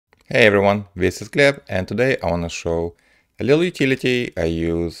Hey everyone, this is Gleb, and today I want to show a little utility I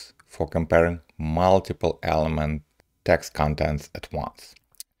use for comparing multiple element text contents at once.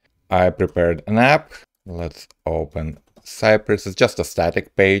 I prepared an app. Let's open Cypress. It's just a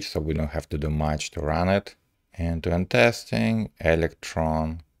static page, so we don't have to do much to run it. End-to-end testing,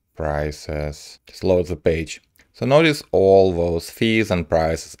 Electron, prices, just loads the page. So notice all those fees and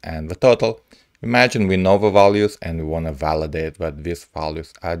prices and the total. Imagine we know the values and we want to validate that these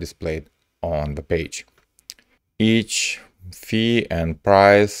values are displayed on the page. Each fee and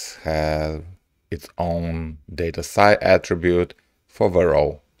price have its own data cy attribute for the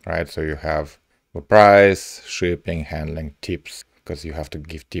row, right? So you have the price, shipping, handling, tips, because you have to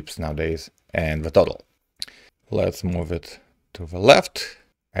give tips nowadays, and the total. Let's move it to the left,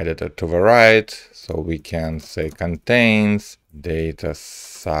 edit it to the right, so we can say contains data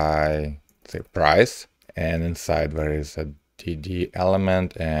cy, say price, and inside there is a DD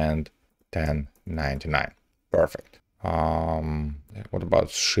element and 1099. Perfect. What about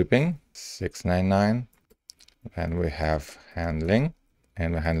shipping? 699. And we have handling,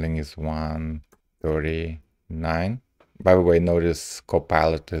 and the handling is 139. By the way, notice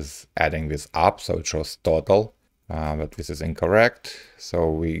Copilot is adding this up, so it shows total, but this is incorrect. So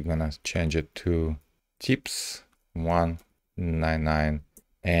we're gonna change it to tips 199.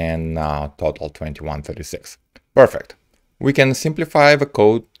 And now total 2136. Perfect. We can simplify the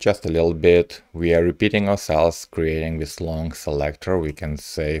code just a little bit. We are repeating ourselves, creating this long selector. We can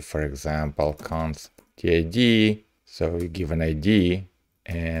say, for example, const TID. So we give an ID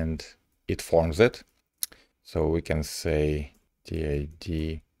and it forms it. So we can say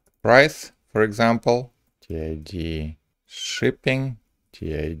TID price, for example, TID shipping,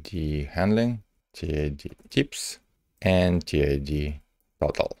 TID handling, TID tips, and TID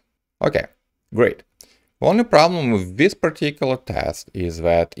total. Okay, great. The only problem with this particular test is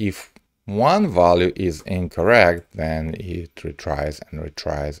that if one value is incorrect, then it retries and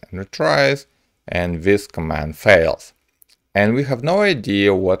retries and retries, and this command fails. And we have no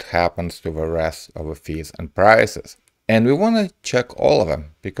idea what happens to the rest of the fees and prices. And we want to check all of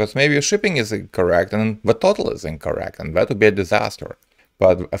them, because maybe shipping is incorrect and the total is incorrect, and that would be a disaster.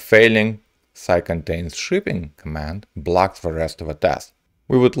 But a failing cy.contains shipping command blocks the rest of the test.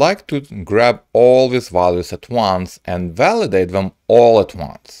 We would like to grab all these values at once and validate them all at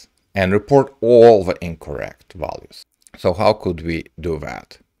once and report all the incorrect values. So how could we do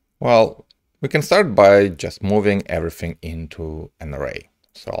that? Well, we can start by just moving everything into an array.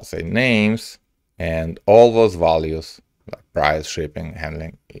 So I'll say names, and all those values like price, shipping,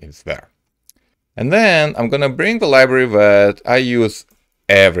 handling is there. And then I'm going to bring the library that I use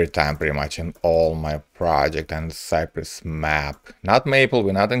every time pretty much in all my project, and Cypress map. Not Maple,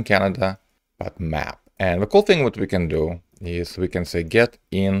 we're not in Canada, but map. And the cool thing what we can do is we can say get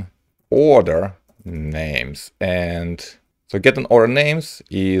in order names. And so get in order names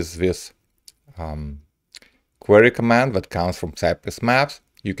is this query command that comes from Cypress maps.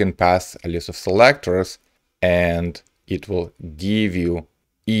 You can pass a list of selectors and it will give you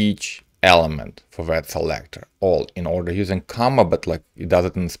each element for that selector, all in order using comma, but like it does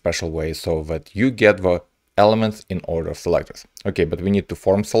it in a special way so that you get the elements in order of selectors. Okay, but we need to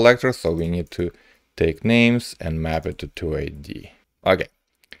form selectors, so we need to take names and map it to ID. Okay,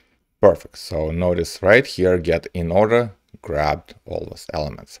 perfect. So notice right here, get in order, grabbed all those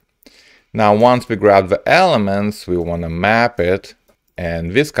elements. Now, once we grab the elements, we want to map it,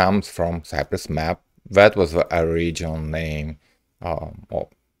 and this comes from Cypress map. That was the original name or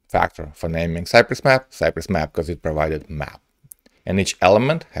factor for naming Cypress map, because it provided map. And each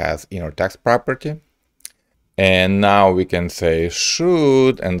element has inner text property. And now we can say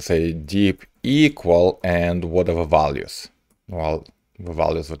should and say deep equal, and what are the values? Well, the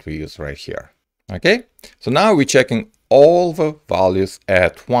values that we use right here. Okay, so now we're checking all the values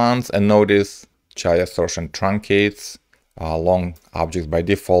at once, and notice cy assertion truncates long objects by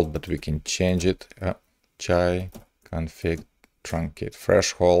default, but we can change it. Cy config truncate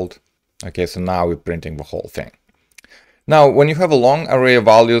threshold. Okay, so now we're printing the whole thing. Now, when you have a long array of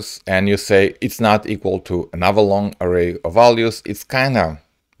values and you say it's not equal to another long array of values, it's kind of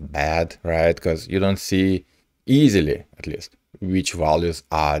bad, right? Because you don't see easily, at least, which values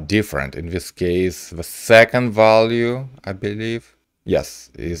are different. In this case, the second value, I believe, yes,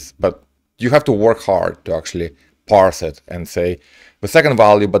 is, but you have to work hard to actually parse it and say the second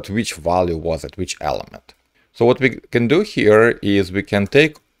value, but which value was it, which element? So what we can do here is we can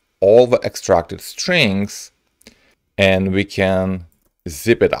take all the extracted strings and we can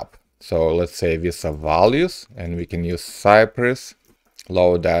zip it up. So let's say these are values, and we can use Cypress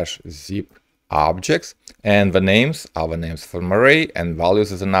 -zip objects, and the names are the names from array, and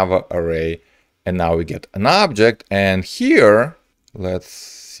values is another array. And now we get an object, and here, let's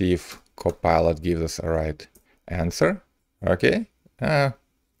see if Copilot gives us a right answer. Okay,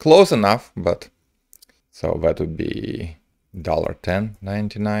 close enough, but so that would be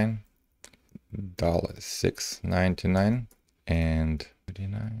 $10.99, $6.99, and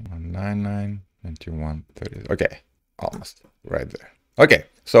 39, 91, 30. Okay, almost right there. Okay,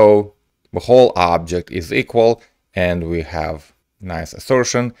 so the whole object is equal, and we have nice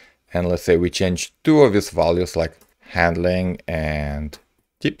assertion. And let's say we change two of these values, like handling and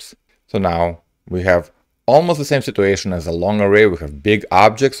tips. So now we have almost the same situation as a long array. We have big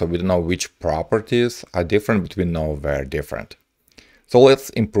objects, so we don't know which properties are different, but we know they're different. So let's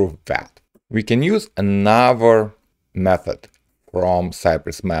improve that. We can use another method from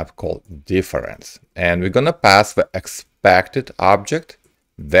Cypress map called difference. And we're gonna pass the expected object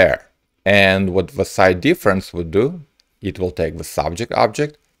there. And what the cy.difference would do, it will take the subject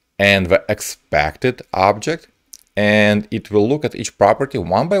object and the expected object, and it will look at each property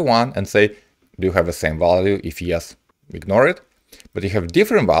one by one and say, do you have the same value? If yes, ignore it. But if you have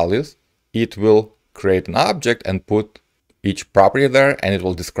different values, it will create an object and put each property there, and it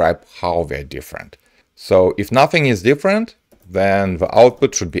will describe how they're different. So if nothing is different, then the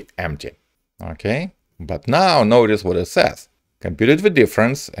output should be empty. Okay, but now notice what it says. Computed the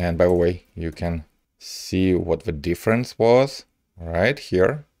difference, and by the way, you can see what the difference was right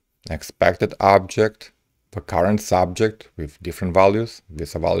here. Expected object, the current subject with different values.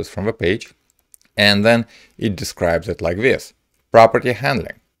 These are values from the page. And then it describes it like this. Property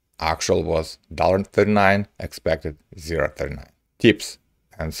handling. Actual was $1.39, expected $0.39. Tips,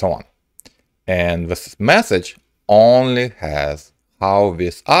 and so on. And this message only has how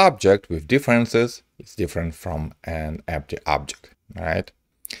this object with differences is different from an empty object, right?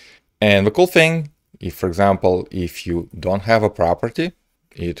 And the cool thing, if, for example, if you don't have a property,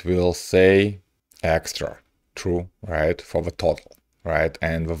 it will say extra, true, right, for the total, right,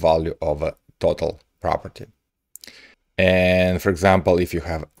 and the value of a total property. And for example, if you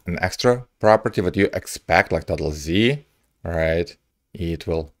have an extra property that you expect, like total z, right, it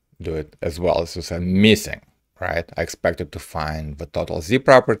will do it as well. This is a missing, right? I expected to find the total z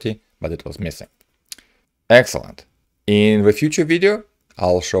property, but it was missing. Excellent. In the future video,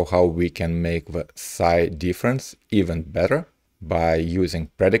 I'll show how we can make the cy.difference even better by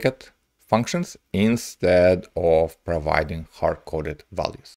using predicate functions instead of providing hard-coded values.